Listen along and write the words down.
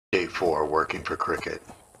Day 4 working for Cricket.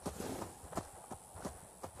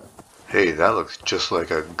 Hey, that looks just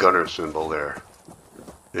like a gunner symbol there.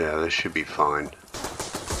 Yeah, this should be fine.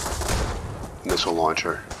 Missile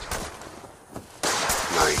launcher.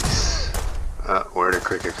 Nice. Where did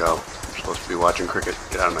Cricket go? I'm supposed to be watching Cricket.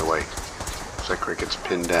 Get out of my way. Looks like Cricket's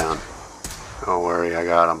pinned down. Don't worry, I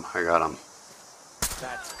got him.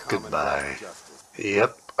 Goodbye.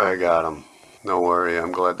 Yep, I got him. Don't worry,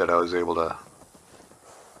 I'm glad that I was able to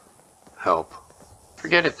help.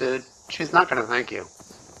 Forget it, dude. She's not gonna thank you.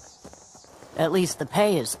 At least the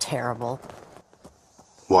pay is terrible.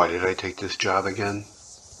 Why did I take this job again?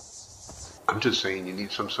 I'm just saying you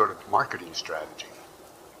need some sort of marketing strategy.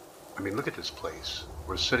 I mean, look at this place.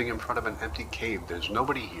 We're sitting in front of an empty cave. There's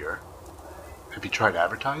nobody here. Have you tried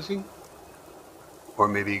advertising? Or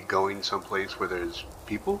maybe going someplace where there's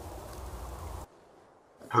people?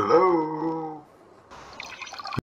 Hello?